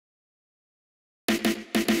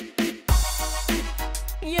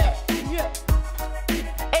yeah, yeah.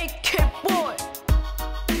 AK boy.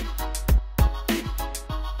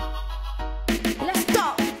 Let's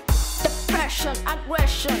talk. Depression,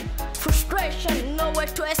 aggression, frustration, nowhere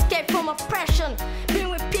to escape from oppression. Being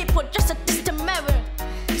with people, just a distant memory.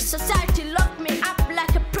 Society locked me up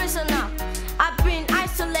like a prisoner. I've been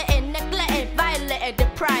isolated, neglected, violated,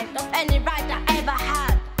 deprived of any right I ever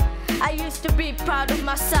had. I used to be proud of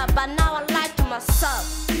myself, but now I lie to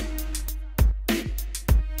myself.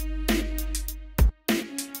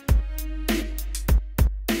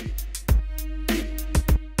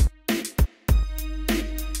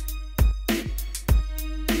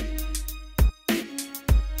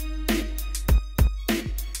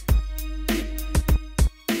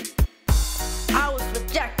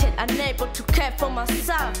 Unable to care for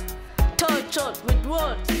myself, tortured with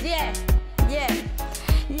words, yeah, yeah,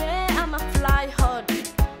 yeah. I'ma fly hard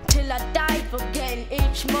till I die, forgetting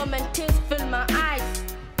each moment, tears fill my eyes,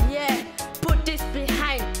 yeah. Put this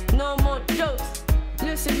behind, no more jokes,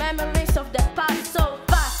 losing memories of the past so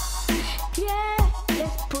fast, yeah.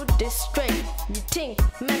 Let's put this straight. You think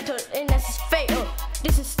mental illness is fatal?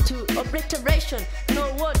 This is to obliteration.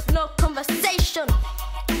 No words, no conversation.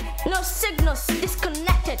 No signals,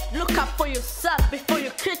 disconnected. Look out for yourself before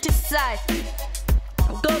you criticize.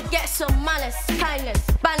 Go get some manners, kindness,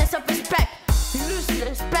 balance of respect. You lose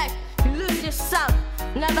respect, you lose yourself.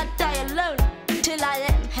 Never die alone till I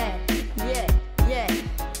am here. Yeah, yeah.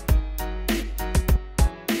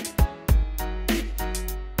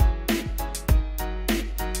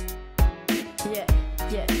 Yeah,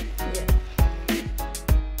 yeah, yeah.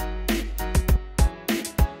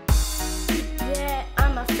 Yeah,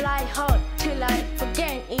 I'ma fly hard till I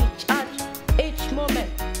forget each moment.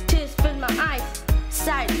 Tears fill my eyes,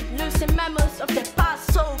 sight, losing memories of the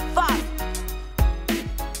past so fast.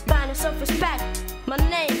 Balance of respect, my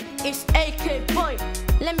name is AK Boy.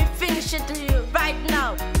 Let me finish it to you right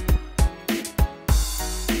now.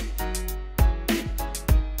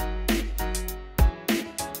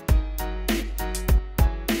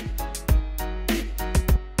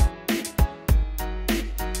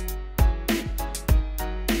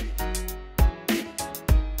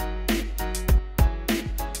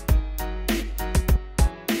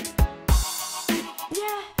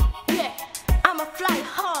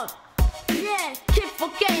 Yeah, keep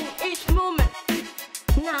forgetting each moment.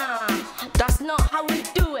 Nah, that's not how we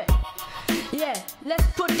do it. Yeah, let's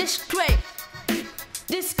put this straight.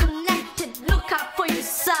 Disconnected, look out for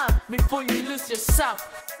yourself before you lose yourself.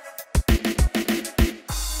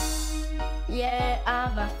 Yeah,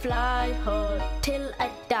 I'ma fly hard till I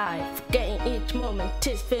die, forgetting each moment,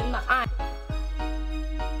 tears fill my eyes.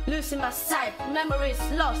 Losing my sight, memories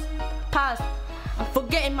lost, past. I'm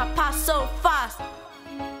forgetting my past so fast.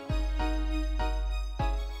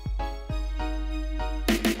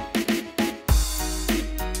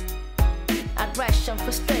 Aggression,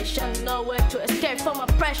 frustration, nowhere to escape from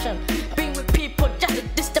oppression. Being with people, just a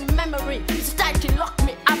distant memory. Society locked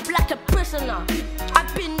me up like a prisoner.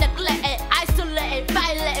 I've been neglected, isolated,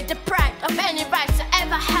 violated, deprived of any rights I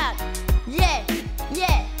ever had. Yeah,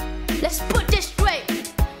 yeah, let's put this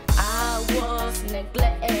straight. I was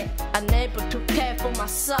neglected, unable to care for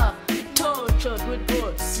myself, tortured with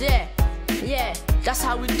words, yeah, yeah, that's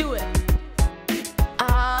how we do it.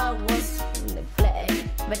 I was neglected,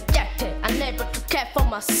 rejected, unable to care for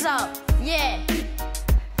myself, yeah,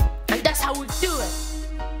 and that's how we do it.